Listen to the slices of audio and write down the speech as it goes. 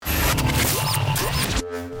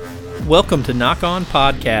Welcome to Nock On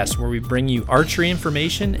Podcast, where we bring you archery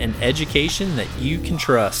information and education that you can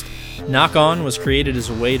trust. Nock On was created as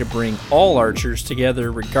a way to bring all archers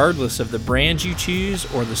together regardless of the brand you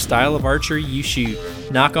choose or the style of archery you shoot.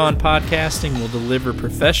 Nock On Podcasting will deliver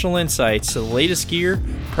professional insights to the latest gear,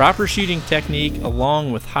 proper shooting technique,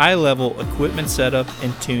 along with high-level equipment setup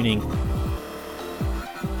and tuning.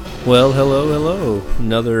 Well, hello.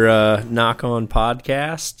 Another Nock On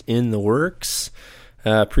Podcast in the works.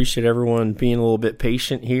 Appreciate everyone being a little bit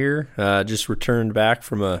patient here. Just returned back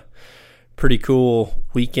from a pretty cool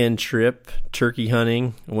weekend trip, turkey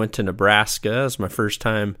hunting. I went to Nebraska. It was my first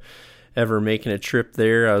time ever making a trip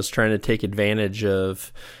there. I was trying to take advantage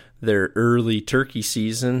of their early turkey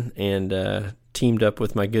season and teamed up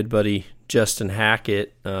with my good buddy Justin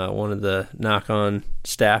Hackett, one of the Nock On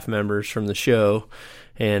staff members from the show.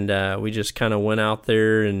 And we just kind of went out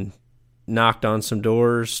there and knocked on some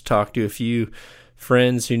doors, talked to a few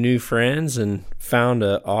friends who knew friends, and found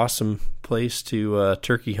an awesome place to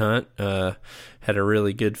turkey hunt. Had a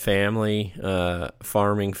really good family,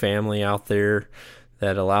 farming family out there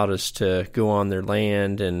that allowed us to go on their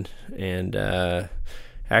land and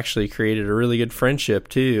actually created a really good friendship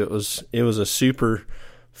too. It was a super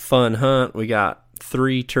fun hunt. We got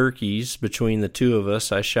 3 turkeys between the two of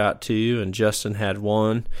us. I shot 2 and Justin had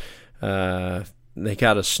 1. They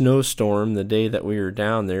got a snowstorm the day that we were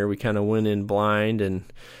down there. We kind of went in blind and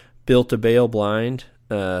built a bail blind,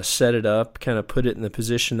 set it up, kind of put it in the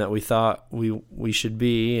position that we thought we should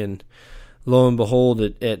be, and lo and behold,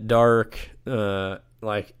 at dark,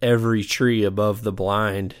 like every tree above the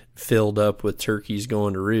blind filled up with turkeys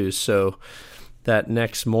going to roost. So that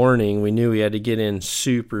next morning, we knew we had to get in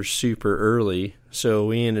super, super early. So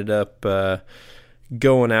we ended up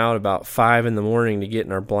going out about 5 in the morning to get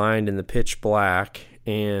in our blind in the pitch black,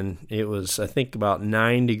 and it was, I think, about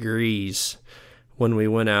 9 degrees when we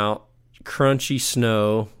went out, crunchy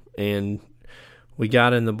snow, and we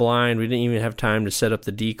got in the blind. We didn't even have time to set up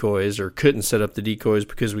the decoys, or couldn't set up the decoys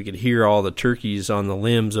because we could hear all the turkeys on the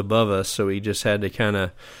limbs above us, so we just had to kind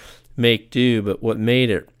of make do. But what made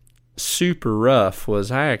it super rough was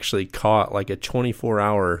I actually caught like a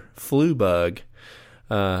 24-hour flu bug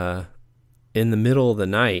in the middle of the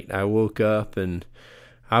night. I woke up and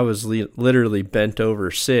I was literally bent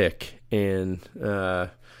over sick, and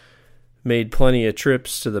made plenty of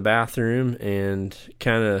trips to the bathroom and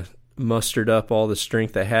kind of mustered up all the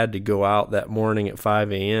strength I had to go out that morning at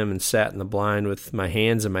 5 a.m. and sat in the blind with my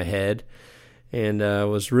hands in my head, and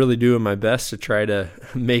was really doing my best to try to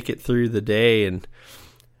make it through the day. And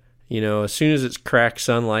as soon as it's cracked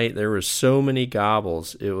sunlight, there was so many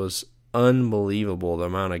gobbles. It was unbelievable the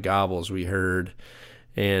amount of gobbles we heard,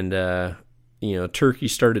 and turkey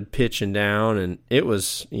started pitching down, and it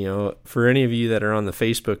was, for any of you that are on the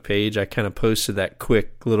Facebook page, I kind of posted that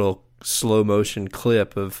quick little slow motion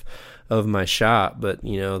clip of my shot, but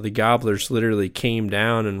the gobblers literally came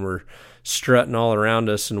down and were strutting all around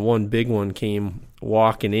us, and one big one came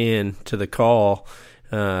walking in to the call.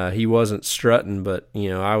 He wasn't strutting, but,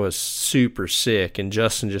 I was super sick, and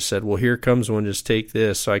Justin just said, well, here comes one, just take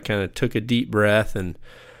this. So I kind of took a deep breath and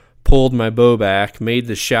pulled my bow back, made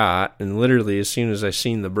the shot, and literally as soon as I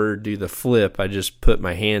seen the bird do the flip, I just put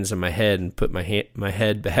my hands in my head and put my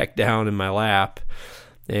head back down in my lap.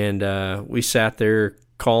 And we sat there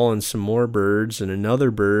calling some more birds, and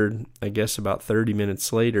another bird, I guess about 30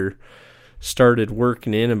 minutes later, started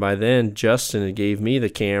working in, and by then Justin had gave me the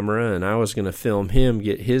camera, and I was going to film him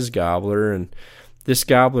get his gobbler. And this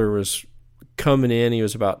gobbler was coming in. He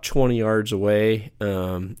was about 20 yards away,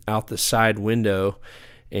 out the side window,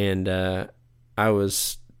 and I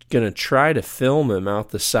was going to try to film him out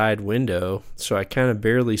the side window, so I kind of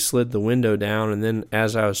barely slid the window down, and then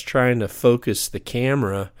as I was trying to focus the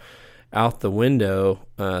camera out the window,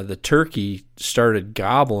 the turkey started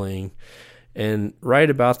gobbling. And right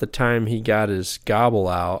about the time he got his gobble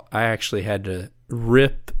out, I actually had to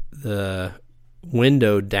rip the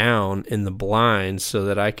window down in the blind so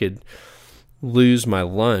that I could lose my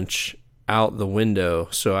lunch out the window.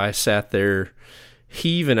 So I sat there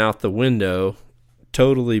heaving out the window,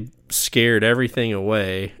 totally scared everything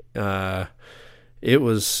away. It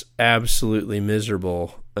was absolutely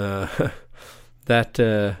miserable. That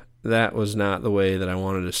was not the way that I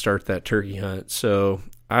wanted to start that turkey hunt. So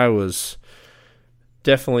I was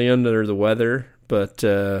definitely under the weather, but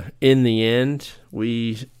in the end,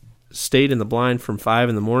 we stayed in the blind from 5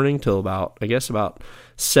 in the morning till about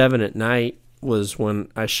 7 at night was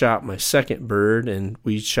when I shot my second bird, and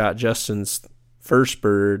we shot Justin's first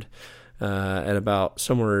bird at about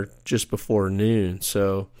somewhere just before noon.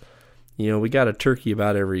 So, we got a turkey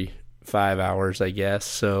about every 5 hours, I guess.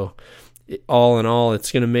 So all in all,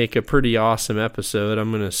 it's going to make a pretty awesome episode.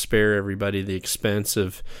 I'm going to spare everybody the expense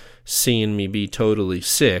of seeing me be totally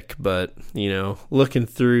sick, but, looking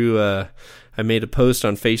through, I made a post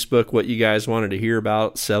on Facebook what you guys wanted to hear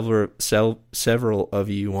about. Several of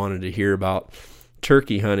you wanted to hear about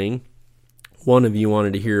turkey hunting. One of you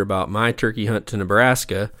wanted to hear about my turkey hunt to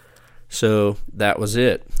Nebraska. So that was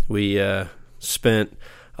it. We spent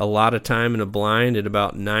a lot of time in a blind at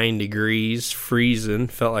about 9 degrees, freezing,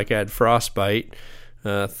 felt like I had frostbite,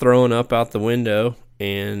 throwing up out the window,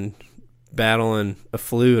 and battling a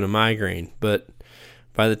flu and a migraine. But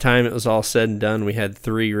by the time it was all said and done, we had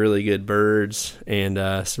 3 really good birds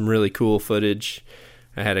and some really cool footage.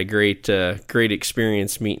 I had a great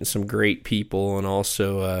experience meeting some great people and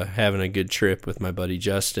also having a good trip with my buddy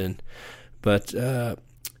Justin. But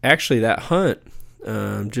actually that hunt,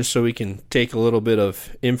 just so we can take a little bit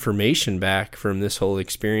of information back from this whole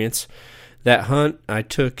experience, that hunt, I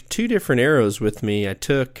took 2 different arrows with me. I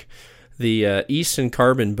took the Easton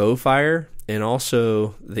Carbon Bowfire and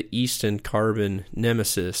also the Easton Carbon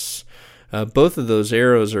Nemesis. Both of those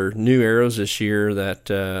arrows are new arrows this year that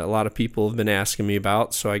a lot of people have been asking me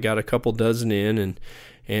about, so I got a couple dozen in,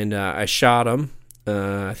 and I shot them.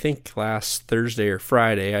 I think last Thursday or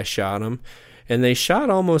Friday I shot them, and they shot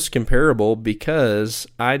almost comparable because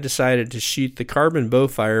I decided to shoot the Carbon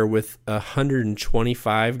Bowfire with a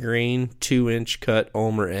 125 grain 2-inch cut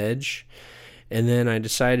Ulmer edge. And then I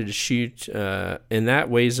decided to shoot, and that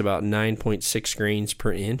weighs about 9.6 grains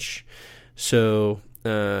per inch. So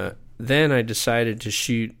then I decided to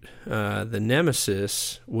shoot the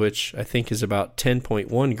Nemesis, which I think is about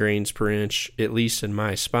 10.1 grains per inch, at least in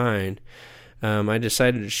my spine. I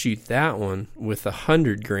decided to shoot that one with a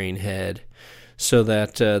 100 grain head so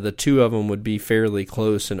that the 2 of them would be fairly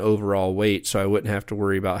close in overall weight, so I wouldn't have to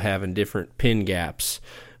worry about having different pin gaps.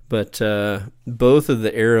 But both of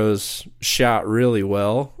the arrows shot really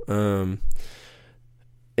well.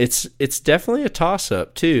 It's definitely a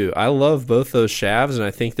toss-up, too. I love both those shafts, and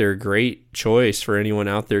I think they're a great choice for anyone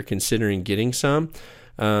out there considering getting some.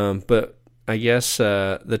 But I guess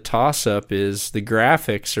the toss-up is the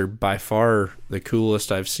graphics are by far the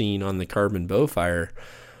coolest I've seen on the Carbon Bowfire.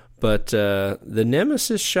 But the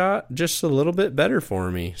Nemesis shot just a little bit better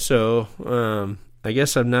for me. So I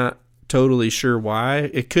guess I'm not totally sure why.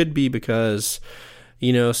 It could be because,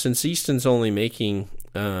 since Easton's only making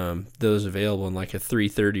those available in like a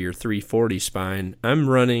 330 or 340 spine, I'm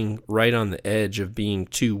running right on the edge of being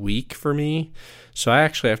too weak for me. So I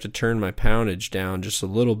actually have to turn my poundage down just a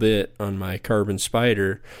little bit on my Carbon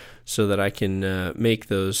Spider so that I can make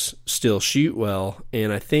those still shoot well.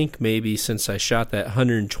 And I think maybe since I shot that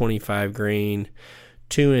 125 grain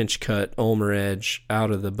 2-inch cut Ulmer edge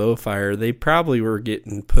out of the Bowfire, they probably were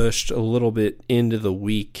getting pushed a little bit into the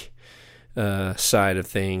weak side of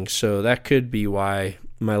things. So that could be why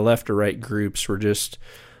my left or right groups were just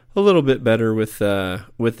a little bit better with the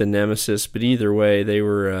Nemesis. But either way, they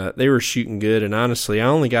were shooting good. And honestly, I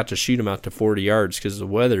only got to shoot them out to 40 yards because the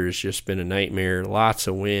weather has just been a nightmare. Lots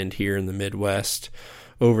of wind here in the Midwest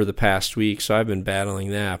over the past week, so I've been battling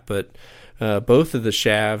that. But both of the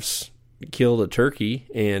shafts killed a turkey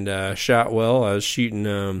and shot well. I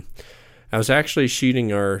was actually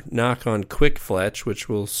shooting our Nock-On Quick Fletch, which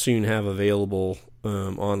we'll soon have available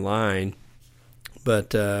online.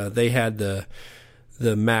 But they had the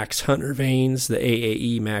Max Hunter vanes, the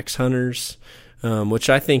AAE Max Hunters, which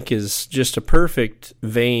I think is just a perfect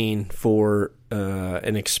vane for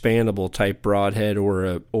an expandable type broadhead or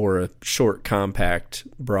a short compact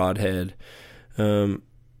broadhead.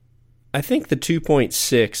 I think the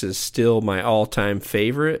 2.6 is still my all-time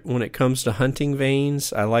favorite when it comes to hunting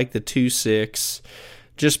vanes. I like the 2.6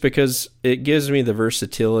 just because it gives me the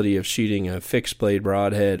versatility of shooting a fixed blade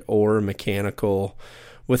broadhead or mechanical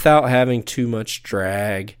without having too much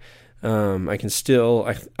drag. I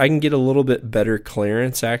can get a little bit better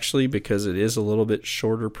clearance actually because it is a little bit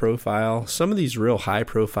shorter profile. Some of these real high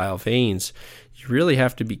profile vanes, you really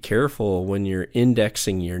have to be careful when you're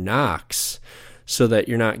indexing your nocks so that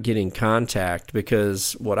you're not getting contact,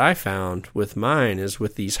 because what I found with mine is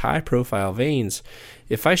with these high profile vanes,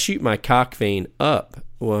 if I shoot my cock vane up,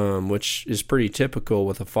 which is pretty typical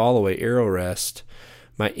with a fall away arrow rest,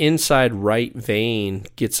 my inside right vane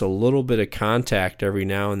gets a little bit of contact every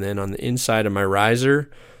now and then on the inside of my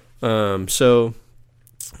riser. So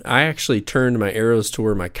I actually turned my arrows to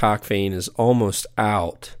where my cock vane is almost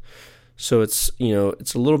out. So it's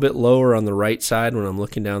a little bit lower on the right side when I'm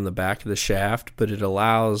looking down the back of the shaft, but it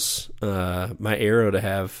allows my arrow to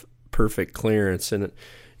have perfect clearance. And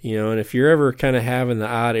and if you're ever kind of having the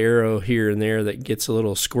odd arrow here and there that gets a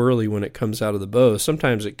little squirrely when it comes out of the bow,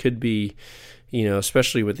 sometimes it could be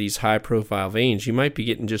especially with these high profile veins, you might be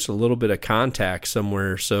getting just a little bit of contact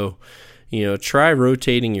somewhere. So, try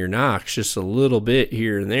rotating your nocks just a little bit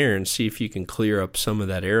here and there and see if you can clear up some of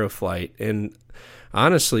that aeroflight. And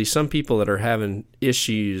honestly, some people that are having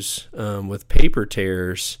issues with paper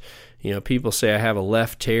tears, people say I have a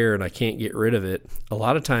left tear and I can't get rid of it. A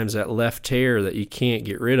lot of times that left tear that you can't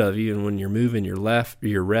get rid of, even when you're moving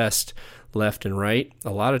your rest left and right, a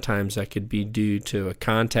lot of times that could be due to a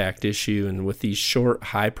contact issue. And with these short,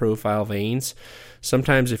 high-profile veins,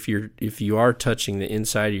 sometimes if you are touching the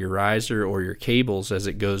inside of your riser or your cables as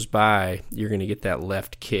it goes by, you're going to get that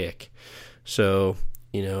left kick. So,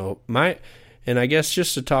 and I guess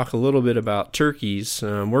just to talk a little bit about turkeys,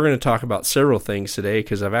 we're going to talk about several things today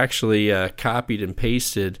because I've actually copied and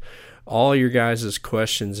pasted all your guys'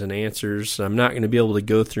 questions and answers. I'm not going to be able to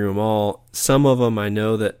go through them all. Some of them I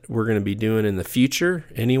know that we're going to be doing in the future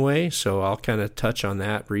anyway, so I'll kind of touch on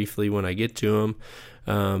that briefly when I get to them.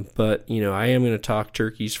 But, I am going to talk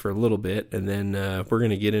turkeys for a little bit, and then we're going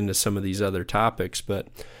to get into some of these other topics. But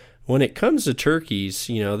when it comes to turkeys,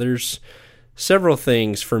 there's several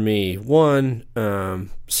things for me. One,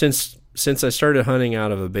 since I started hunting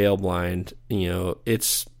out of a bale blind,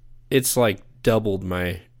 it's like doubled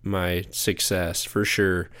my success for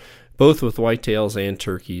sure, both with whitetails and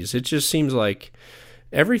turkeys. It just seems like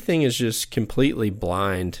everything is just completely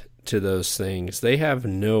blind to those things. They have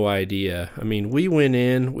no idea. I mean,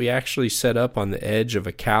 we actually set up on the edge of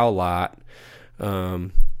a cow lot. A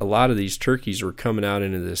lot of these turkeys were coming out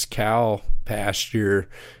into this cow pasture,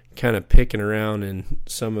 kind of picking around in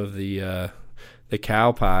some of the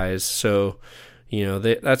cow pies. So,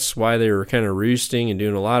 that's why they were kind of roosting and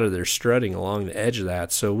doing a lot of their strutting along the edge of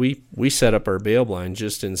that. So we set up our bale blind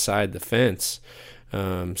just inside the fence,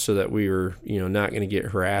 so that we were, not going to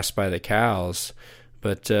get harassed by the cows.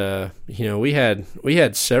 But, we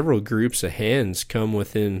had several groups of hens come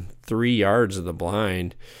within 3 yards of the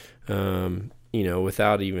blind,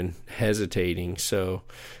 without even hesitating. So,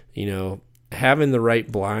 having the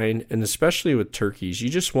right blind, and especially with turkeys, you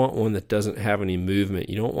just want one that doesn't have any movement.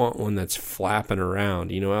 You don't want one that's flapping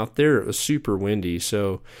around. Out there it was super windy,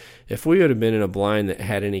 so if we would have been in a blind that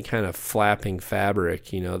had any kind of flapping fabric,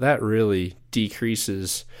 that really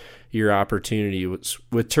decreases your opportunity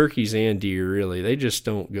with turkeys and deer. Really, they just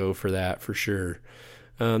don't go for that for sure.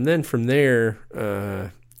 Then from there,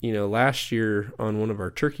 last year on one of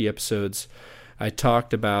our turkey episodes, I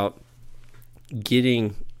talked about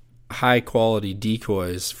getting high quality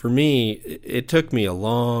decoys. For me, it took me a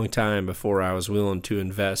long time before I was willing to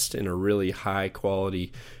invest in a really high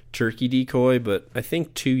quality turkey decoy, but I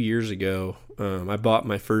think 2 years ago, I bought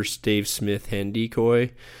my first Dave Smith hen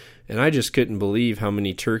decoy, and I just couldn't believe how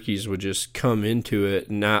many turkeys would just come into it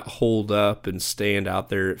and not hold up and stand out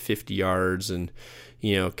there at 50 yards and,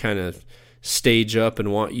 kind of stage up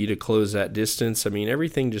and want you to close that distance. I mean,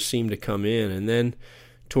 everything just seemed to come in. And then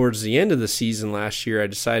towards the end of the season last year, I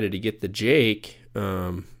decided to get the Jake.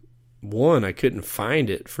 One, I couldn't find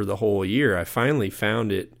it for the whole year. I finally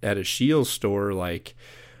found it at a Scheels store, like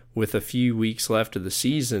with a few weeks left of the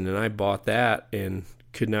season, and I bought that and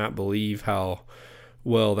could not believe how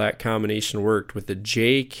well that combination worked with a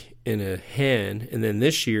Jake and a hen. And then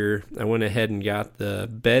this year, I went ahead and got the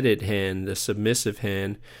bedded hen, the submissive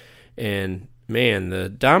hen, and man, the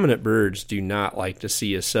dominant birds do not like to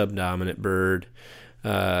see a subdominant bird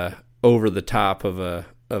over the top of a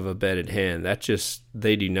bedded hen.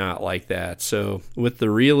 They do not like that. So with the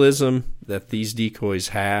realism that these decoys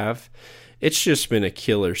have, it's just been a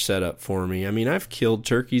killer setup for me. I mean, I've killed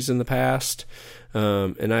turkeys in the past,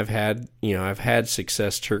 and I've had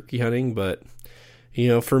success turkey hunting, but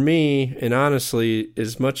for me, and honestly,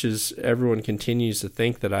 as much as everyone continues to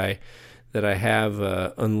think that I have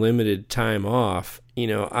unlimited time off,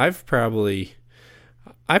 I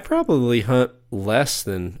probably hunt less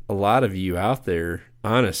than a lot of you out there,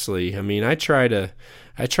 honestly. I mean, I try to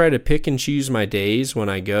pick and choose my days when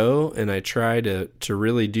I go, and I try to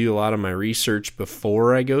really do a lot of my research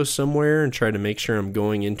before I go somewhere and try to make sure I'm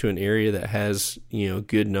going into an area that has,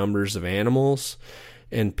 good numbers of animals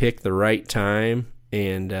and pick the right time.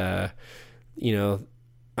 And, I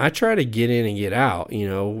try to get in and get out,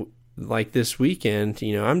 like this weekend,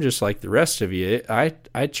 I'm just like the rest of you.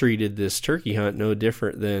 I treated this turkey hunt no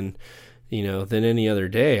different than any other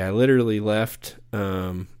day. I literally left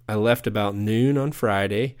about noon on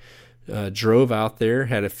Friday, drove out there,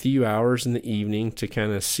 had a few hours in the evening to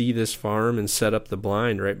kind of see this farm and set up the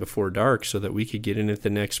blind right before dark so that we could get in it the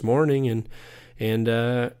next morning. And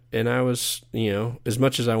I was, as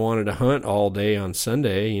much as I wanted to hunt all day on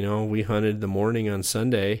Sunday, we hunted the morning on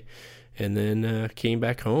Sunday. and then came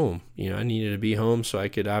back home. I needed to be home so I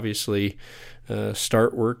could obviously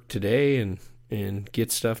start work today and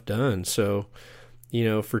get stuff done. So,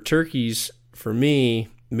 for turkeys, for me,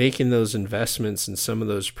 making those investments in some of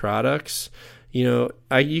those products, you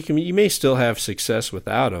may still have success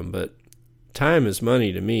without them, but time is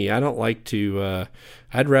money to me. I don't like to,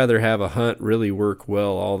 I'd rather have a hunt really work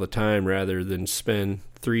well all the time rather than spend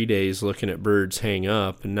 3 days looking at birds hang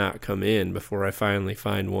up and not come in before I finally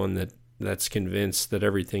find one that's convinced that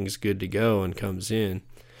everything's good to go and comes in.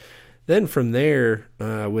 Then from there,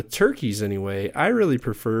 with turkeys anyway, I really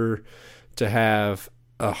prefer to have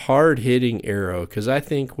a hard-hitting arrow, because I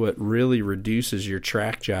think what really reduces your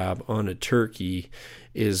track job on a turkey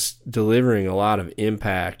is delivering a lot of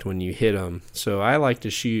impact when you hit them. So I like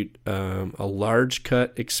to shoot a large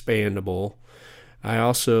cut expandable. I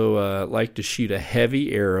also like to shoot a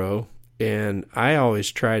heavy arrow, and I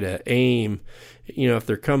always try to aim, if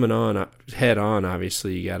they're coming on head on,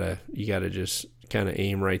 obviously you gotta just kind of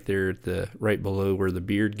aim right there right below where the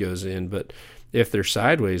beard goes in. But if they're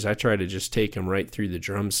sideways, I try to just take them right through the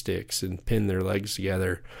drumsticks and pin their legs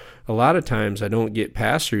together. A lot of times I don't get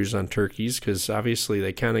pass-throughs on turkeys because obviously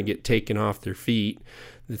they kind of get taken off their feet.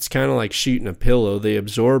 It's kind of like shooting a pillow. They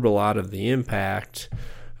absorb a lot of the impact.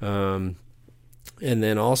 And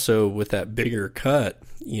then also with that bigger cut,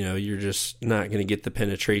 you're just not going to get the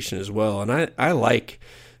penetration as well. And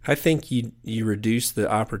I think you reduce the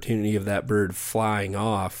opportunity of that bird flying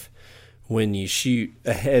off when you shoot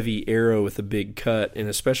a heavy arrow with a big cut, and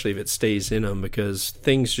especially if it stays in them, because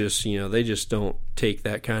things just, they just don't take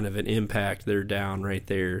that kind of an impact. They're down right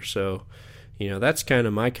there. So, that's kind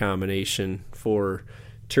of my combination for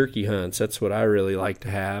turkey hunts. That's what I really like to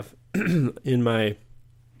have. In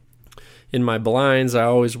my blinds, I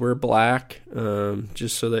always wear black,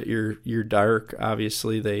 just so that you're dark.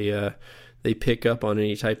 Obviously, they pick up on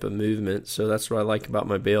any type of movement. So that's what I like about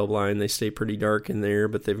my bale blind. They stay pretty dark in there,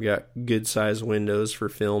 but they've got good sized windows for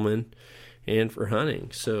filming and for hunting.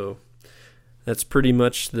 So that's pretty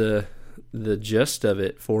much the gist of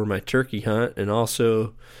it for my turkey hunt. And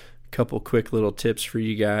also a couple quick little tips for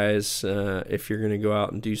you guys if you're going to go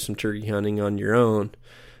out and do some turkey hunting on your own.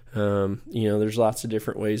 There's lots of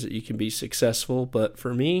different ways that you can be successful, but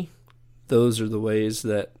for me, those are the ways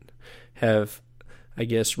that have, I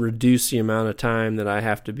guess, reduce the amount of time that I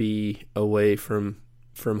have to be away from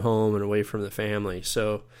home and away from the family.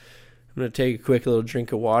 So I'm going to take a quick little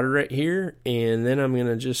drink of water right here, and then I'm going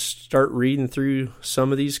to just start reading through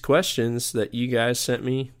some of these questions that you guys sent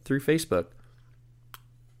me through Facebook.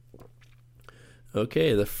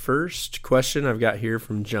 Okay, the first question I've got here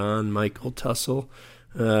from John Michael Tussle.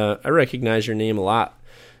 I recognize your name a lot,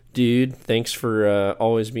 dude. Thanks for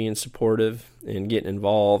always being supportive and getting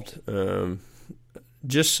involved.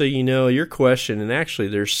 Just so you know, your question, and actually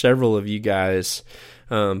there's several of you guys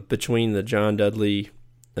between the John Dudley,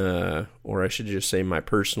 or I should just say my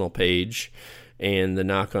personal page, and the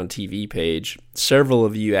Nock on TV page, several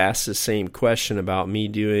of you asked the same question about me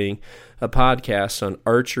doing a podcast on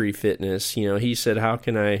archery fitness. He said, how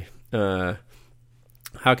can I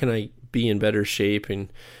be in better shape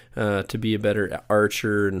and to be a better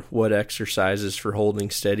archer, and what exercises for holding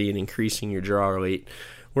steady and increasing your draw rate?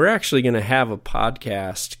 We're actually going to have a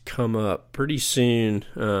podcast come up pretty soon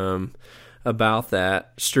about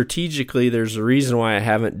that. Strategically, there's a reason why I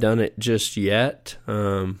haven't done it just yet.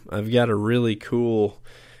 I've got a really cool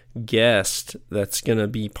guest that's going to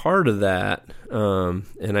be part of that, and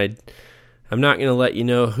I'm not going to let you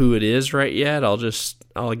know who it is right yet. I'll just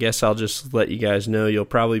let you guys know. You'll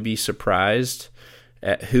probably be surprised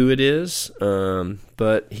at who it is,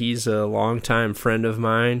 but he's a longtime friend of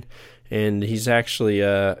mine. And he's actually,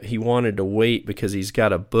 he wanted to wait because he's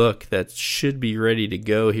got a book that should be ready to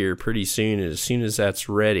go here pretty soon. And as soon as that's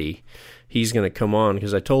ready, he's going to come on,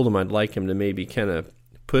 because I told him I'd like him to maybe kind of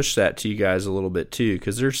push that to you guys a little bit too,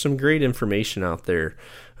 because there's some great information out there.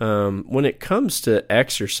 When it comes to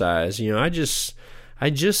exercise, I just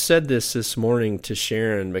said this morning to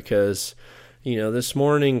Sharon, because this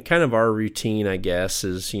morning, kind of our routine, I guess,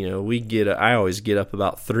 is, I always get up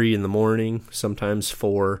about 3 in the morning, sometimes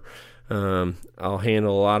 4. I'll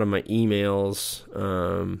handle a lot of my emails.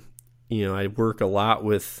 I work a lot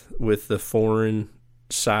with the foreign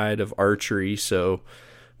side of archery. So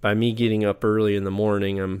by me getting up early in the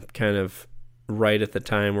morning, I'm kind of right at the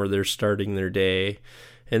time where they're starting their day.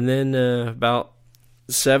 And then about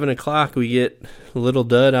 7 o'clock, we get little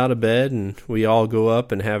Dud out of bed and we all go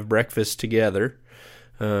up and have breakfast together.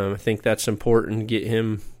 I think that's important. Get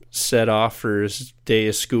him set off for his day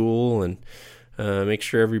of school and make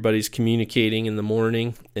sure everybody's communicating in the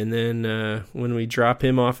morning. And then when we drop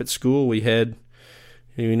him off at school, we head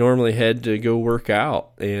we normally head to go work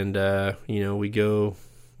out, and we go.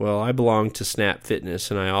 Well, I belong to Snap Fitness,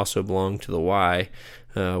 and I also belong to the Y.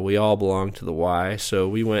 We all belong to the Y, so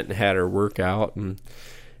we went and had our workout, and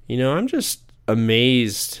I'm just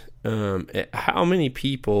amazed at how many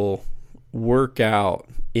people work out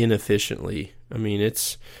inefficiently. I mean,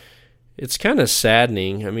 it's kind of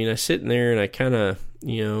saddening. I mean, I sit in there and I kind of,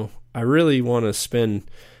 I really want to spend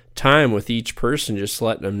time with each person, just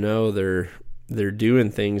letting them know they're doing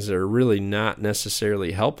things that are really not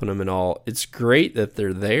necessarily helping them at all. It's great that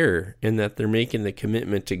they're there and that they're making the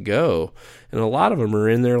commitment to go. And a lot of them are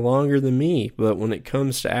in there longer than me. But when it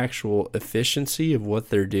comes to actual efficiency of what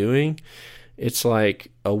they're doing, it's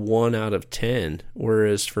like a 1 out of 10.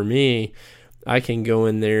 Whereas for me, I can go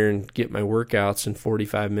in there and get my workouts in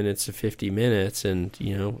 45 minutes to 50 minutes. And,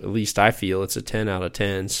 at least I feel it's a 10 out of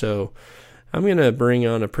 10. So I'm going to bring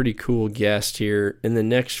on a pretty cool guest here in the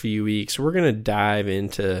next few weeks. We're going to dive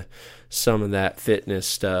into some of that fitness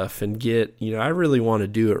stuff and get, I really want to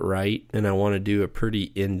do it right, and I want to do a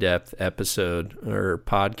pretty in-depth episode or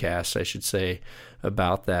podcast, I should say,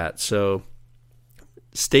 about that. So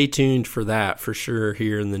stay tuned for that for sure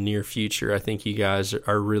here in the near future. I think you guys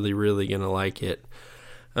are really, really going to like it.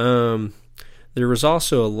 There was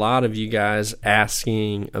also a lot of you guys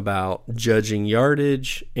asking about judging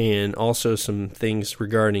yardage and also some things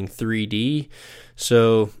regarding 3D.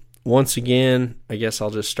 So once again, I guess I'll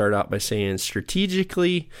just start out by saying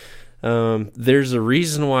strategically, there's a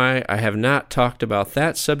reason why I have not talked about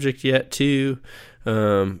that subject yet too.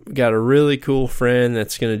 Got a really cool friend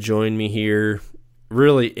that's going to join me here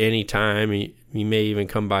really anytime. He may even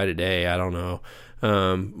come by today. I don't know.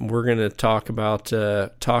 We're going to talk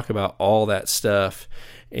about all that stuff,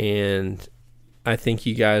 and I think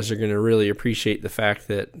you guys are going to really appreciate the fact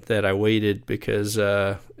that I waited, because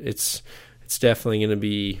it's definitely going to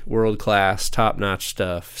be world-class, top-notch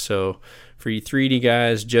stuff. So for you 3D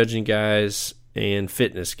guys, judging guys, and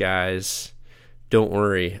fitness guys, don't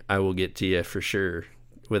worry, I will get to you for sure,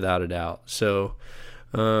 without a doubt. So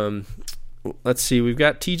let's see, we've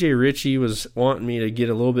got TJ Ritchie was wanting me to get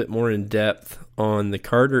a little bit more in depth on the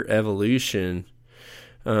Carter evolution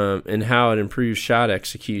and how it improves shot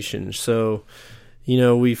execution. So,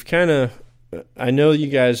 we've I know you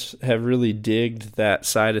guys have really digged that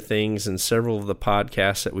side of things, and several of the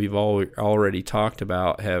podcasts that we've already talked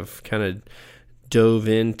about have kind of dove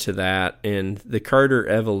into that, and the Carter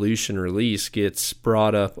evolution release gets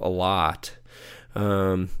brought up a lot.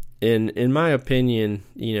 In my opinion,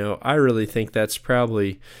 I really think that's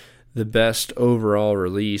probably the best overall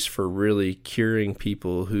release for really curing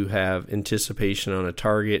people who have anticipation on a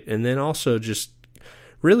target, and then also just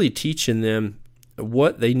really teaching them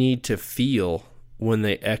what they need to feel when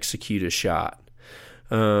they execute a shot.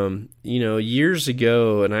 Years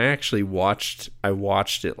ago, and I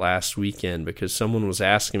watched it last weekend because someone was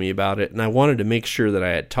asking me about it, and I wanted to make sure that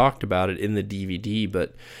I had talked about it in the DVD,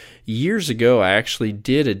 but years ago, I actually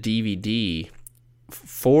did a DVD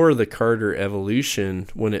for the Carter evolution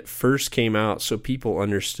when it first came out, so people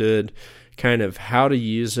understood kind of how to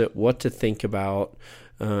use it, what to think about,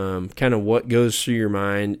 kind of what goes through your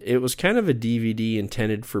mind. It was kind of a DVD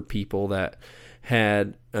intended for people that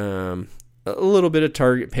had a little bit of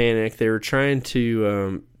target panic. They were trying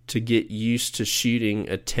to get used to shooting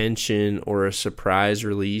a tension or a surprise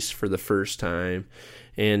release for the first time,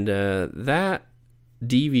 and that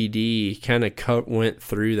DVD kind of went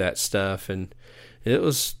through that stuff, and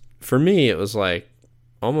for me it was like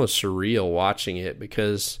almost surreal watching it,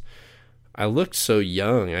 because I looked so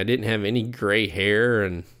young. I didn't have any gray hair,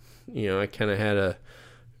 and I kind of had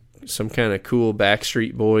some kind of cool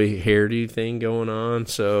Backstreet Boy hairdo thing going on.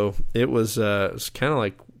 So it was kind of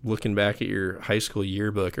like looking back at your high school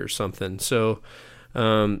yearbook or something. So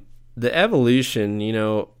the evolution,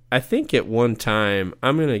 I think at one time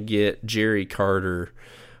I'm going to get Jerry Carter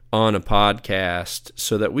on a podcast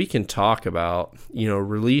so that we can talk about,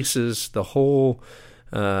 releases, the whole,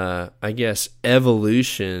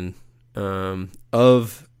 evolution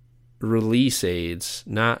of release aids,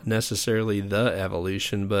 not necessarily the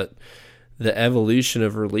evolution, but the evolution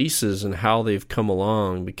of releases and how they've come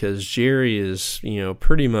along, because Jerry is,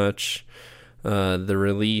 pretty much the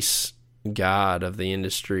release god of the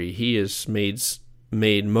industry. He has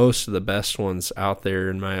made most of the best ones out there,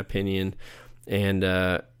 in my opinion,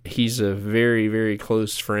 and he's a very, very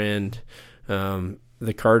close friend.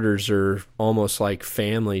 The Carters are almost like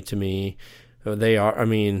family to me. They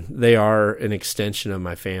are an extension of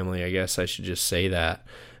my family. I guess I should just say that.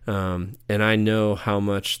 And I know how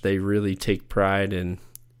much they really take pride in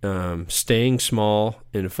staying small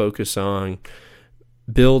and focus on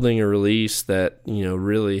building a release that,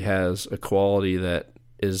 really has a quality that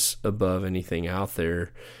is above anything out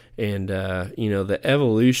there. And, the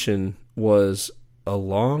evolution was a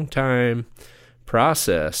long time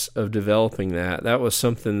process of developing that. That was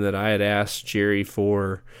something that I had asked Jerry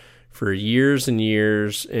for years and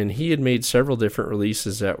years, and he had made several different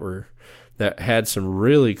releases that had some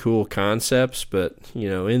really cool concepts, but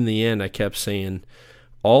in the end I kept saying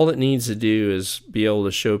all it needs to do is be able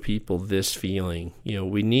to show people this feeling.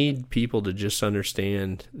 We need people to just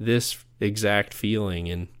understand this exact feeling.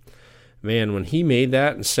 And man, when he made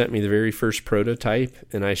that and sent me the very first prototype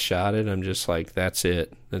and I shot it, I'm just like, that's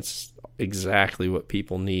it. That's exactly what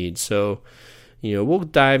people need. So, we'll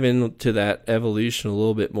dive into that evolution a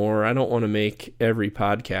little bit more. I don't want to make every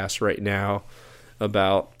podcast right now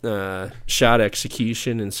about shot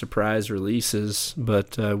execution and surprise releases,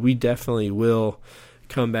 but we definitely will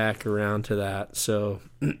come back around to that. So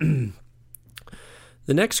the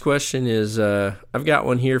next question is, I've got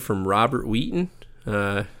one here from Robert Wheaton.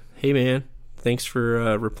 Hey man, thanks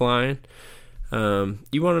for replying.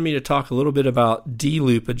 You wanted me to talk a little bit about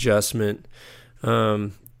D-loop adjustment,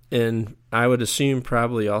 and I would assume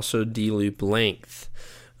probably also D-loop length.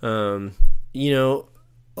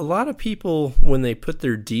 A lot of people, when they put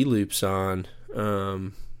their D-loops on,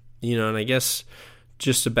 and I guess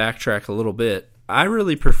just to backtrack a little bit, I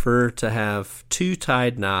really prefer to have two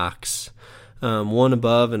tied nocks, one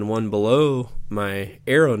above and one below my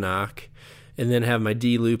arrow nock, and then have my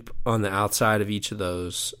D-loop on the outside of each of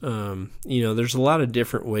those. There's a lot of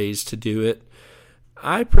different ways to do it.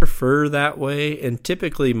 I prefer that way, and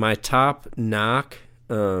typically my top nock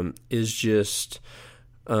is just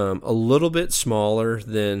a little bit smaller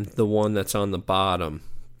than the one that's on the bottom.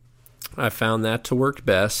 I found that to work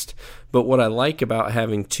best, but what I like about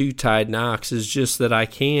having two tied nocks is just that I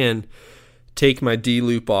can take my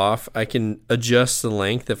D-loop off. I can adjust the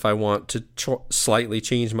length if I want to slightly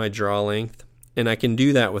change my draw length, and I can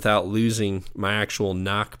do that without losing my actual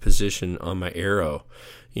nock position on my arrow.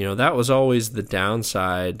 That was always the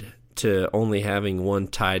downside to only having one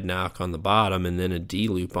tied nock on the bottom and then a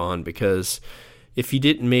D-loop on, because if you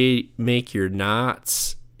didn't make your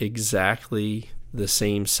knots exactly the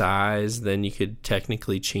same size, then you could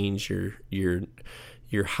technically change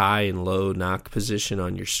your high and low nock position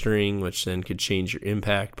on your string, which then could change your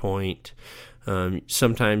impact point.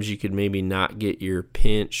 Sometimes you could maybe not get your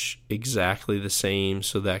pinch exactly the same,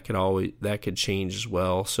 so that could change as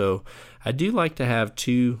well. So I do like to have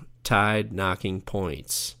two tied nocking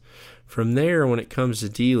points. From there, when it comes to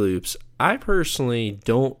D-loops, I personally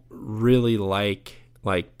don't really like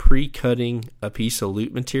pre-cutting a piece of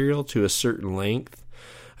loop material to a certain length.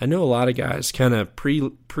 I know a lot of guys kind of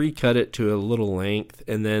pre-cut it to a little length,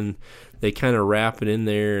 and then they kind of wrap it in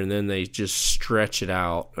there, and then they just stretch it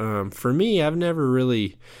out. For me, I've never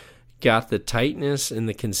really got the tightness and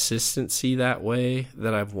the consistency that way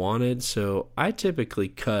that I've wanted, so I typically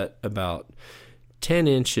cut about 10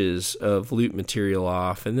 inches of loop material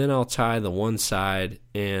off, and then I'll tie the one side,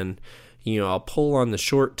 and I'll pull on the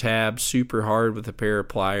short tab super hard with a pair of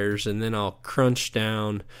pliers, and then I'll crunch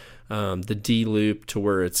down the D-loop to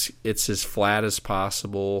where it's as flat as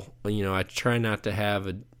possible. I try not to have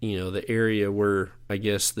the area where I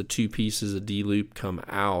guess the two pieces of D-loop come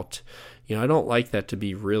out. I don't like that to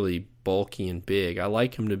be really bulky and big. I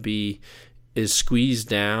like them to be as squeezed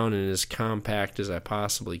down and as compact as I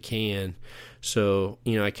possibly can. So,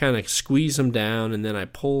 I kind of squeeze them down, and then I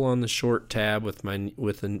pull on the short tab with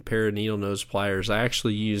a pair of needle nose pliers. I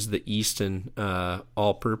actually use the Easton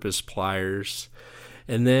all-purpose pliers.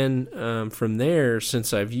 And then from there,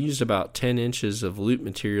 since I've used about 10 inches of loop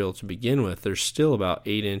material to begin with, there's still about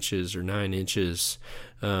 8 inches or 9 inches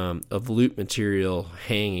of loop material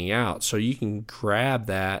hanging out. So you can grab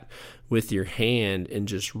that with your hand and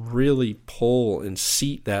just really pull and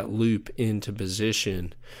seat that loop into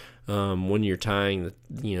position when you're tying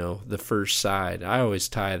the first side. I always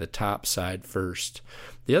tie the top side first.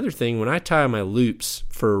 The other thing, when I tie my loops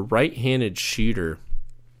for a right-handed shooter,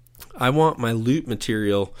 I want my loop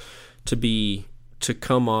material to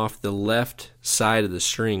come off the left side of the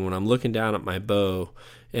string. When I'm looking down at my bow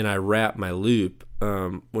and I wrap my loop,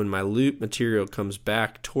 when my loop material comes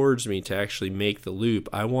back towards me to actually make the loop,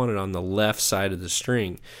 I want it on the left side of the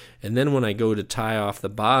string. And then when I go to tie off the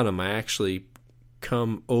bottom, I actually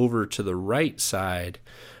come over to the right side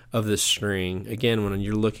of the string, again, when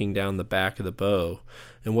you're looking down the back of the bow.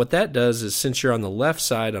 And what that does is, since you're on the left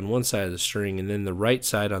side on one side of the string and then the right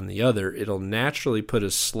side on the other, it'll naturally put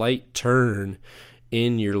a slight turn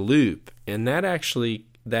in your loop. And that actually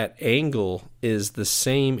that angle is the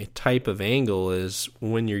same type of angle as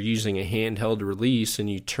when you're using a handheld release and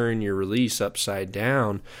you turn your release upside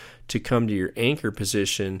down to come to your anchor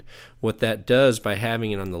position. What that does by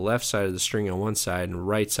having it on the left side of the string on one side and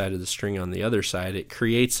right side of the string on the other side, it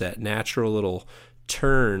creates that natural little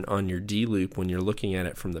turn on your D-loop when you're looking at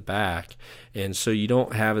it from the back. And so you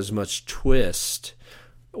don't have as much twist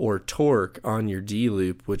or torque on your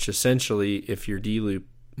D-loop, which essentially, if your D-loop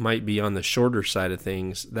might be on the shorter side of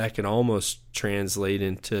things, that can almost translate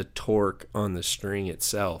into torque on the string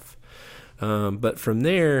itself. But from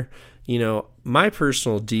there, my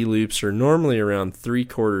personal D-loops are normally around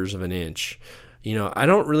 3/4 of an inch. I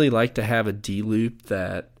don't really like to have a D-loop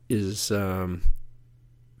that is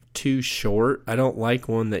too short. I don't like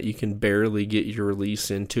one that you can barely get your release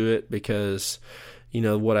into it, because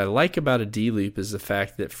what I like about a D-loop is the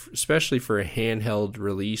fact that, especially for a handheld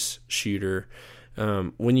release shooter,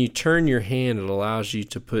 when you turn your hand, it allows you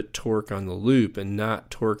to put torque on the loop and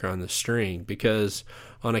not torque on the string. Because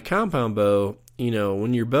on a compound bow,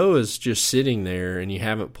 when your bow is just sitting there and you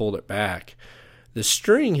haven't pulled it back, the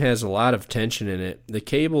string has a lot of tension in it. The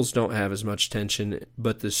cables don't have as much tension,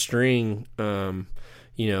 but the string,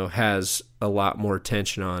 has a lot more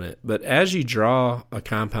tension on it. But as you draw a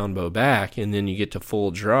compound bow back and then you get to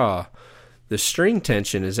full draw, the string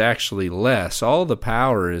tension is actually less. All the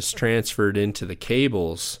power is transferred into the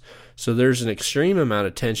cables. So there's an extreme amount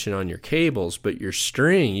of tension on your cables, but your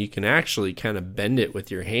string, you can actually kind of bend it with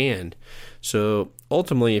your hand. So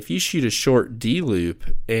ultimately, if you shoot a short D-loop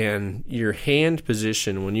and your hand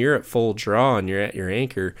position, when you're at full draw and you're at your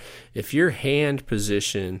anchor, if your hand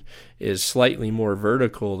position is slightly more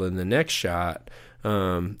vertical than the next shot,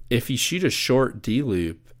 if you shoot a short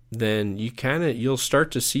D-loop, then you'll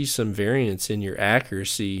start to see some variance in your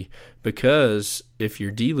accuracy, because if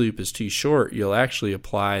your D-loop is too short, you'll actually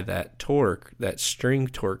apply that torque, that string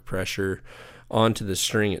torque pressure, onto the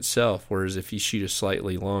string itself, whereas if you shoot a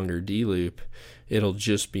slightly longer D-loop, it'll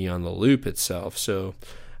just be on the loop itself. So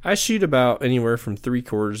I shoot about anywhere from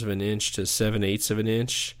 3/4 of an inch to 7/8 of an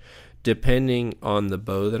inch, depending on the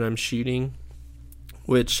bow that I'm shooting,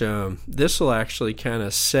 which this will actually kind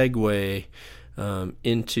of segue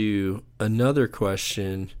into another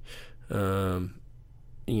question,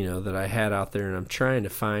 that I had out there, and I'm trying to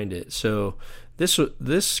find it. So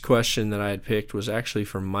this question that I had picked was actually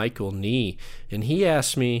from Michael Nee, and he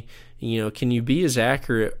asked me, can you be as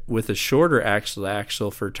accurate with a shorter axle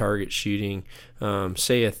for target shooting,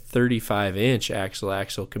 say a 35-inch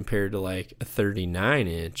axle compared to like a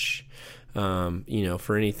 39-inch,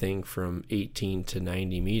 for anything from 18 to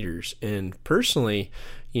 90 meters. And personally,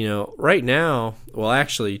 right now, well,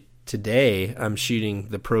 actually today, I'm shooting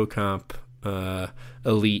the ProComp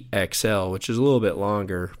Elite XL, which is a little bit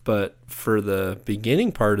longer, but for the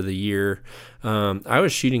beginning part of the year, I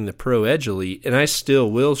was shooting the Pro Edge Elite, and I still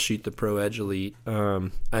will shoot the Pro Edge Elite,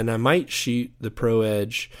 and I might shoot the Pro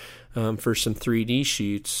Edge for some 3D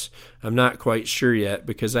shoots. I'm not quite sure yet,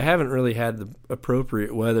 because I haven't really had the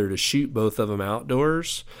appropriate weather to shoot both of them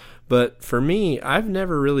outdoors. But for me, I've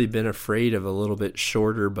never really been afraid of a little bit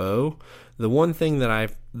shorter bow. The one thing that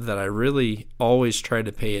I really always try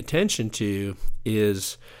to pay attention to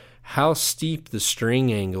is how steep the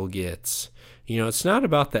string angle gets. It's not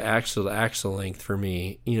about the axle to axle length for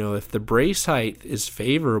me. If the brace height is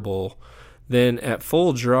favorable, then at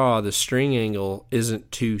full draw, the string angle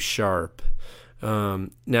isn't too sharp.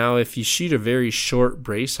 Now, if you shoot a very short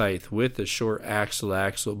brace height with a short axle to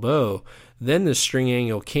axle bow, then the string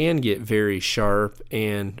angle can get very sharp,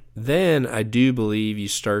 and then I do believe you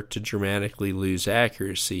start to dramatically lose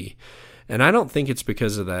accuracy. And I don't think it's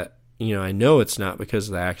because of that. I know it's not because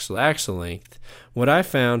of the axle to axle length. What I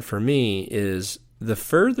found for me is the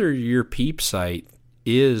further your peep sight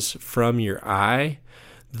is from your eye,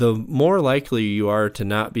 the more likely you are to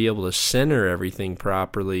not be able to center everything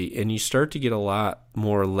properly, and you start to get a lot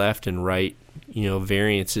more left and right,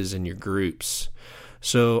 variances in your groups.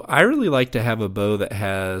 So I really like to have a bow that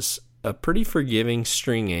has a pretty forgiving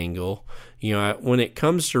string angle. When it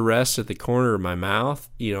comes to rest at the corner of my mouth,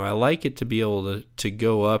 I like it to be able to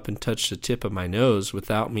go up and touch the tip of my nose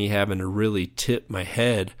without me having to really tip my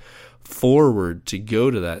head forward to go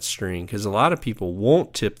to that string, because a lot of people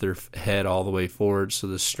won't tip their head all the way forward, so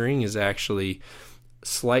the string is actually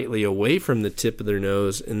slightly away from the tip of their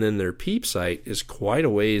nose, and then their peep sight is quite a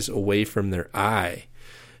ways away from their eye.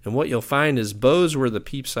 And what you'll find is bows where the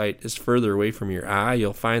peep sight is further away from your eye,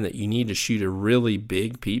 you'll find that you need to shoot a really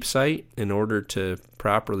big peep sight in order to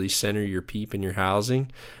properly center your peep in your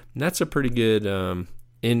housing. And that's a pretty good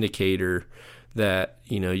indicator that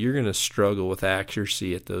you're going to struggle with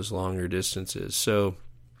accuracy at those longer distances. So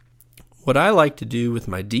What I like to do with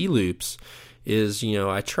my D-loops is,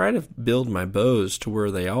 I try to build my bows to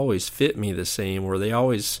where they always fit me the same, where they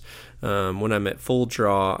always, when I'm at full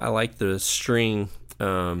draw, I like the string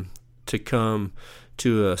to come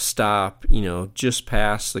to a stop, just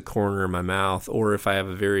past the corner of my mouth, or if I have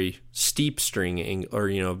a very steep string angle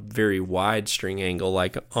or, very wide string angle,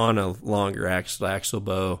 like on a longer axle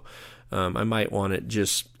bow, I might want it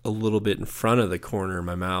just a little bit in front of the corner of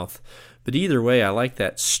my mouth. But either way, I like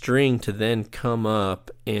that string to then come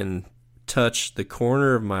up and touch the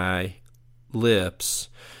corner of my lips,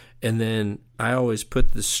 and then I always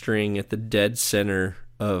put the string at the dead center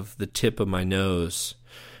of the tip of my nose.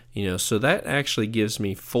 So that actually gives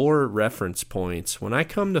me 4 reference points. When I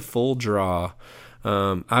come to full draw,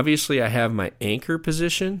 obviously I have my anchor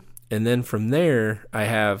position, and then from there I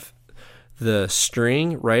have the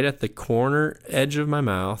string right at the corner edge of my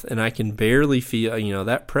mouth, and I can barely feel,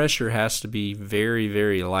 that pressure has to be very,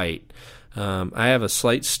 very light. I have a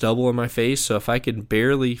slight stubble in my face, so if I can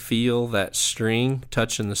barely feel that string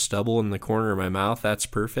touching the stubble in the corner of my mouth, that's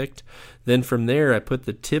perfect. Then from there, I put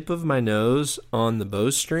the tip of my nose on the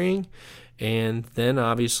bowstring, and then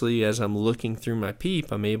obviously as I'm looking through my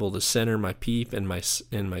peep, I'm able to center my peep and my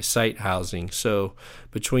sight housing. So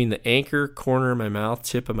between the anchor, corner of my mouth,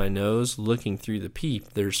 tip of my nose, looking through the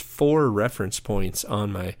peep, there's 4 reference points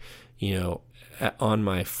on my, on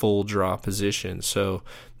my full draw position. So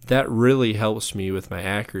that really helps me with my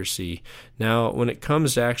accuracy. Now, when it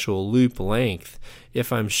comes to actual loop length,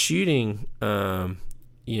 if I'm shooting, a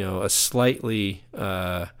slightly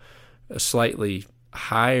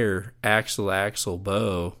higher axle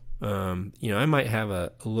bow, I might have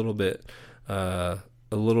a little bit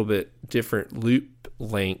different loop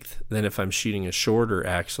length than if I'm shooting a shorter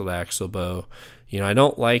axle bow. I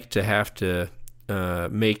don't like to have to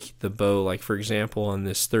make the bow, like for example on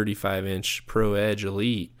this 35-inch Pro Edge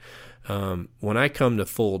Elite, when I come to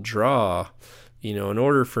full draw, in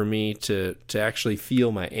order for me to actually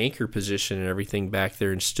feel my anchor position and everything back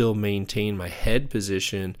there and still maintain my head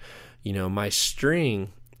position, my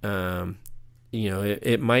string, I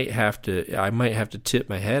might have to tip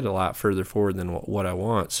my head a lot further forward than what I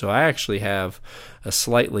want. So I actually have a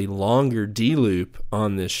slightly longer D-loop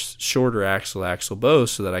on this shorter axle bow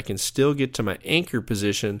so that I can still get to my anchor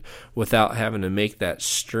position without having to make that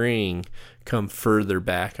string come further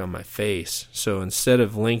back on my face. So instead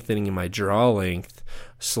of lengthening my draw length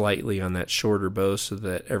slightly on that shorter bow so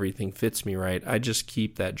that everything fits me right, I just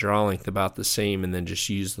keep that draw length about the same and then just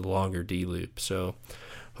use the longer D-loop. So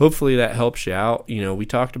hopefully that helps you out. We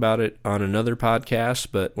talked about it on another podcast,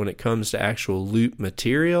 but when it comes to actual loop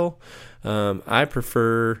material, I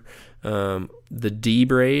prefer the D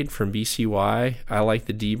braid from BCY. I like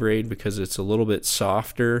the D braid because it's a little bit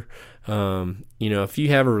softer. If you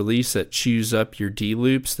have a release that chews up your D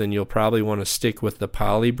loops, then you'll probably want to stick with the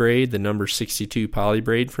poly braid, the number 62 poly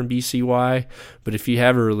braid from BCY. But if you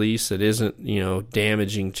have a release that isn't,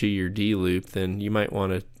 damaging to your D loop, then you might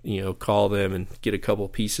want to, call them and get a couple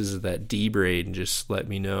pieces of that D braid and just let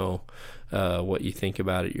me know what you think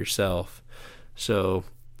about it yourself. So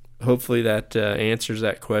hopefully that answers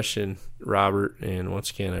that question, Robert. And once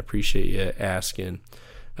again, I appreciate you asking.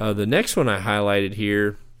 The next one I highlighted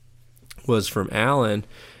here was from Alan,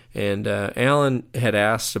 and Alan had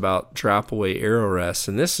asked about drop away arrow rests,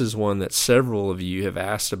 and this is one that several of you have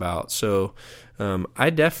asked about. So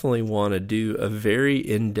I definitely want to do a very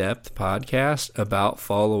in-depth podcast about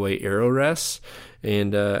fall away arrow rests,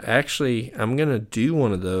 and actually I'm going to do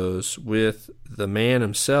one of those with the man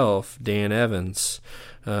himself, Dan Evans.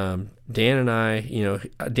 Dan and I,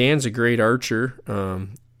 Dan's a great archer.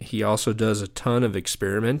 He also does a ton of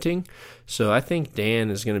experimenting. So I think Dan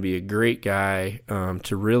is going to be a great guy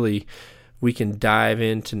to really, we can dive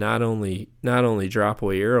into not only drop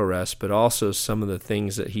away arrow rests, but also some of the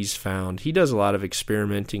things that he's found. He does a lot of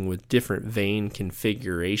experimenting with different vane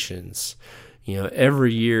configurations.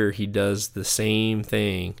 Every year he does the same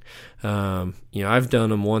thing. I've done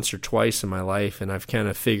them once or twice in my life, and I've kind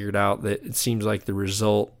of figured out that it seems like the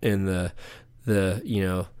result in the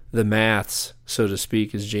maths, so to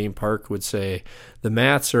speak, as Jane Park would say, the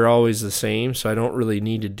maths are always the same, so I don't really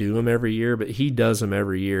need to do them every year, but he does them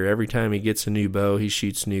every year. Every time he gets a new bow, he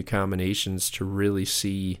shoots new combinations to really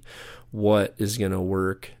see what is going to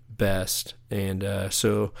work best. And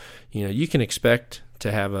so, you can expect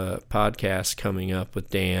to have a podcast coming up with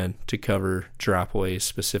Dan to cover dropaways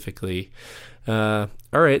specifically. All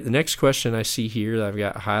right, the next question I see here that I've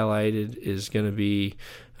got highlighted is going to be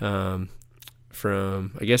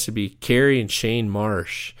from, I guess it'd be Carrie and Shane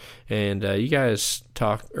Marsh, and you guys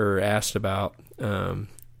asked about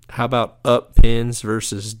how about up pins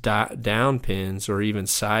versus down pins, or even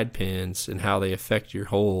side pins, and how they affect your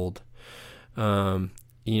hold?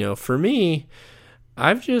 For me,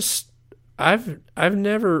 I've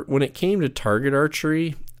never, when it came to target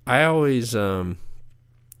archery, I always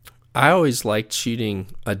liked shooting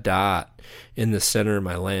a dot in the center of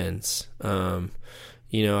my lens.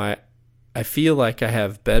 I feel like I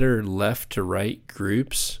have better left to right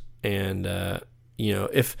groups, and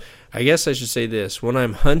if I guess I should say this, when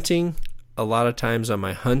I'm hunting, a lot of times on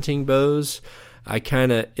my hunting bows, I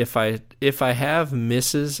kind of, if I have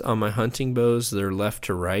misses on my hunting bows, they're left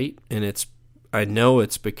to right, and I know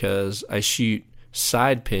it's because I shoot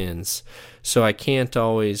side pins, so I can't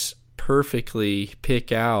always perfectly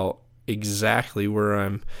pick out exactly where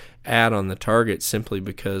I'm at on the target, simply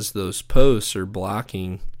because those posts are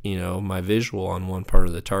blocking, my visual on one part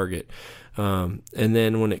of the target. And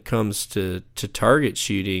then when it comes to target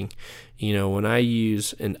shooting, when I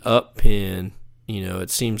use an up pin, it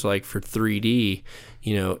seems like for 3D,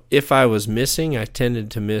 if I was missing, I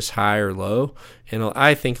tended to miss high or low. And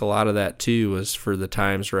I think a lot of that too was for the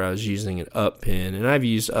times where I was using an up pin. And I've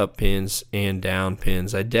used up pins and down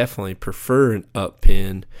pins. I definitely prefer an up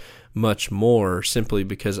pin much more, simply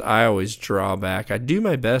because I always draw back. I do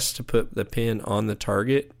my best to put the pin on the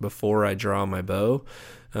target before I draw my bow.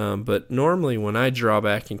 But normally when I draw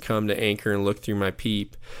back and come to anchor and look through my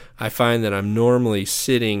peep, I find that I'm normally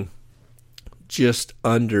sitting just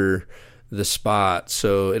under the spot,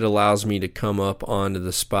 so it allows me to come up onto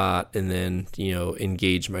the spot and then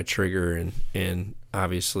engage my trigger and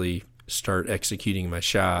obviously start executing my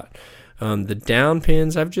shot. The down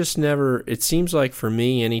pins, I've just never, it seems like for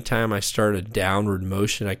me, anytime I start a downward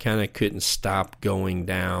motion, I kind of couldn't stop going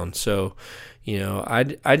down. So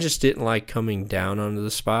I just didn't like coming down onto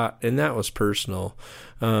the spot, and that was personal.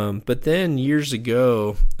 But then years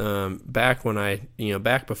ago, back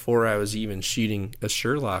before I was even shooting a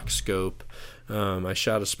Sherlock scope, I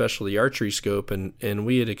shot a specialty archery scope, and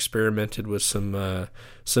we had experimented with some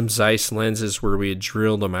Zeiss lenses where we had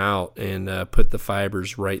drilled them out and put the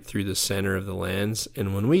fibers right through the center of the lens.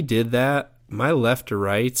 And when we did that, my left to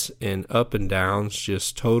rights and up and downs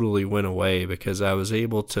just totally went away, because I was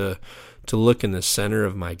able to look in the center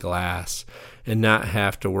of my glass and not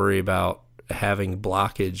have to worry about having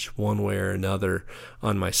blockage one way or another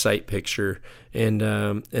on my sight picture. And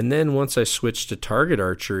then once I switched to target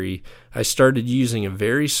archery, I started using a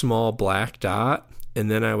very small black dot, and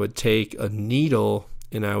then I would take a needle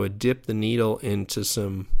and I would dip the needle into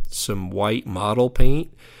some white model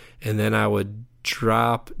paint, and then I would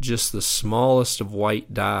drop just the smallest of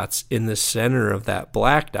white dots in the center of that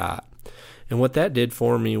black dot. And what that did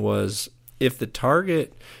for me was, if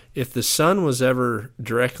the sun was ever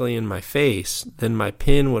directly in my face, then my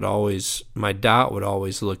dot would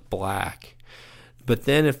always look black. But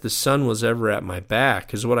then if the sun was ever at my back,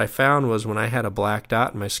 because what I found was when I had a black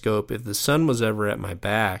dot in my scope, if the sun was ever at my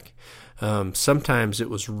back, sometimes it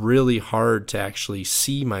was really hard to actually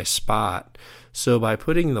see my spot. So by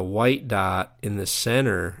putting the white dot in the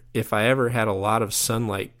center, if I ever had a lot of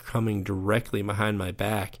sunlight coming directly behind my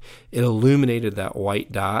back, it illuminated that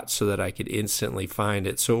white dot so that I could instantly find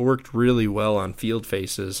it. So it worked really well on field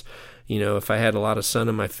faces. If I had a lot of sun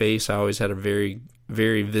in my face, I always had a very,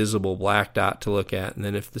 very visible black dot to look at. And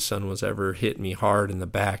then if the sun was ever hitting me hard in the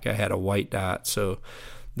back, I had a white dot. So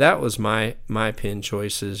that was my pin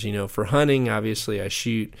choices. For hunting, obviously I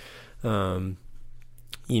shoot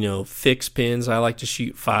fixed pins. I like to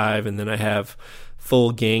shoot 5, and then I have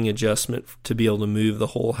full gang adjustment to be able to move the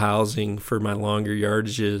whole housing for my longer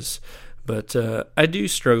yardages. But I do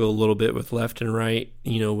struggle a little bit with left and right,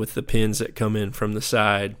 with the pins that come in from the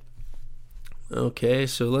side. Okay,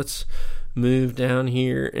 so let's move down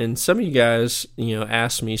here. And some of you guys,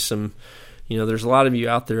 asked me some, there's a lot of you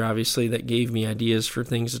out there, obviously, that gave me ideas for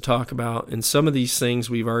things to talk about. And some of these things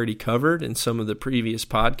we've already covered in some of the previous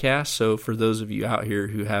podcasts. So for those of you out here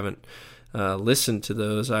who haven't listened to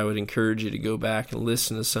those, I would encourage you to go back and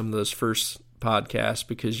listen to some of those first podcasts,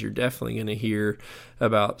 because you're definitely going to hear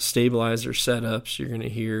about stabilizer setups. You're going to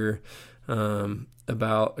hear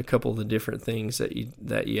about a couple of the different things that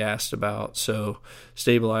you asked about. So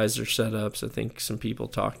stabilizer setups, I think some people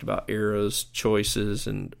talked about arrows choices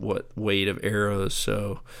and what weight of arrows.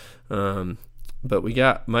 So but we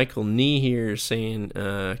got Michael Nee here saying,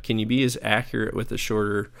 can you be as accurate with a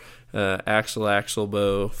shorter axle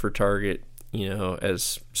bow for target,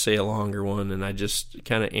 as say a longer one? And I just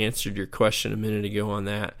kind of answered your question a minute ago on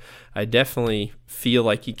that. I definitely feel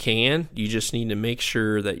like you can. You just need to make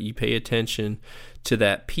sure that you pay attention to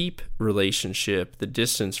that peep relationship, the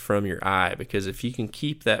distance from your eye, because if you can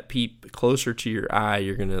keep that peep closer to your eye,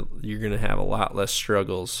 you're gonna have a lot less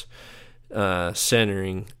struggles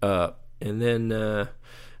centering up. And then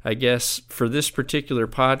I guess for this particular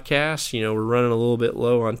podcast, we're running a little bit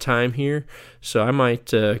low on time here, so I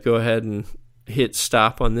might go ahead and hit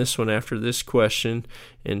stop on this one after this question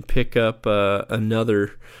and pick up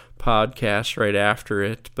another podcast right after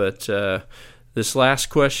it. But this last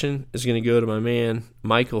question is going to go to my man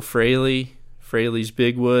Michael Fraley, Fraley's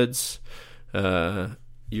Big Woods.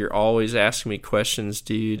 You're always asking me questions,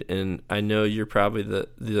 dude, and I know you're probably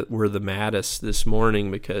were the maddest this morning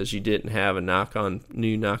because you didn't have a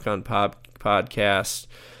new Knock On podcast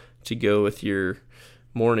to go with your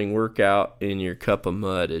morning workout in your cup of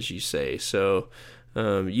mud, as you say. So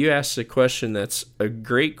you asked a question that's a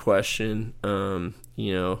great question.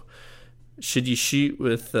 Should you shoot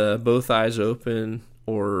with both eyes open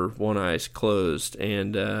or one eye closed?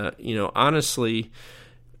 And honestly,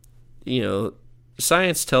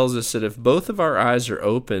 science tells us that if both of our eyes are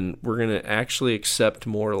open, we're going to actually accept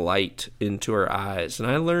more light into our eyes. And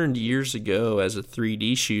I learned years ago as a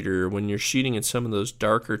 3D shooter, when you're shooting in some of those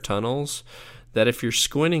darker tunnels, that if you're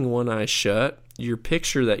squinting one eye shut, your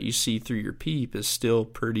picture that you see through your peep is still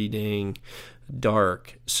pretty dang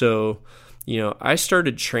dark. So, I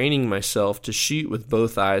started training myself to shoot with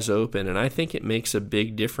both eyes open, and I think it makes a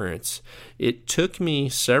big difference. It took me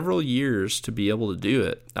several years to be able to do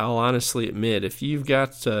it. I'll honestly admit, if you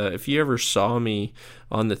ever saw me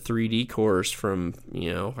on the 3D course from,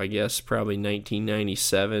 I guess probably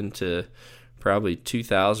 1997 to probably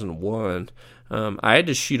 2001, I had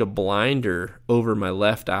to shoot a blinder over my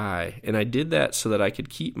left eye, and I did that so that I could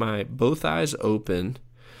keep my both eyes open.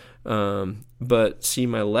 But see,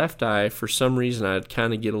 my left eye, for some reason, I'd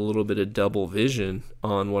kind of get a little bit of double vision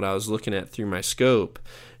on what I was looking at through my scope.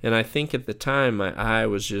 And I think at the time, my eye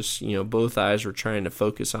was just, both eyes were trying to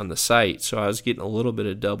focus on the sight. So I was getting a little bit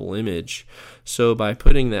of double image. So by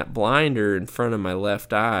putting that blinder in front of my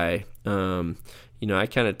left eye, I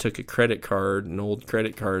kind of took an old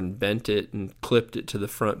credit card, and bent it and clipped it to the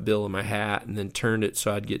front bill of my hat and then turned it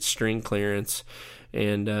so I'd get string clearance.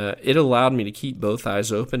 And it allowed me to keep both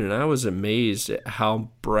eyes open, and I was amazed at how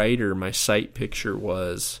brighter my sight picture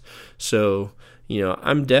was. So,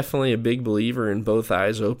 I'm definitely a big believer in both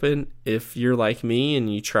eyes open. If you're like me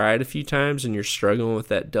and you try it a few times and you're struggling with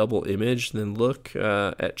that double image, then look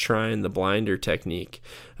at trying the blinder technique.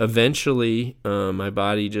 Eventually, my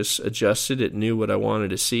body just adjusted. It knew what I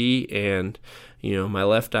wanted to see, and my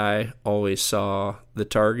left eye always saw the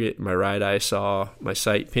target. My right eye saw my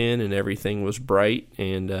sight pin, and everything was bright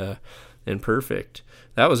and perfect.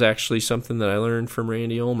 That was actually something that I learned from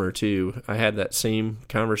Randy Ulmer too. I had that same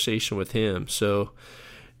conversation with him. So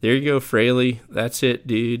there you go, Fraley. That's it,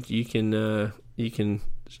 dude. You can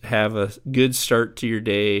have a good start to your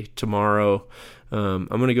day tomorrow. I'm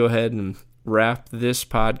gonna go ahead and wrap this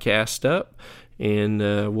podcast up. And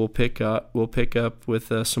we'll pick up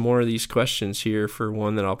with some more of these questions here for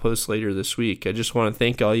one that I'll post later this week. I just want to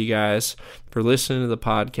thank all you guys for listening to the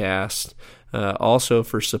podcast. Also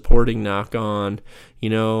for supporting Knock On.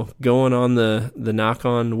 Going on the Knock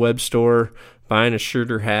On web store, buying a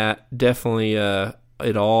shirt or hat. Definitely,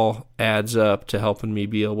 it all adds up to helping me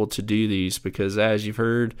be able to do these, because as you've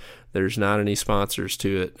heard, there's not any sponsors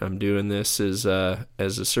to it. I'm doing this as a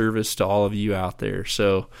service to all of you out there.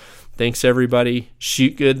 So thanks, everybody.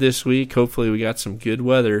 Shoot good this week. Hopefully we got some good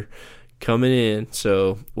weather coming in.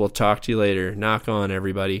 So we'll talk to you later. Knock on,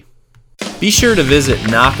 everybody. Be sure to visit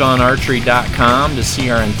knockonarchery.com to see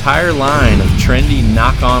our entire line of trendy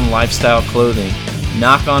knock-on lifestyle clothing.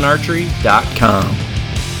 knockonarchery.com.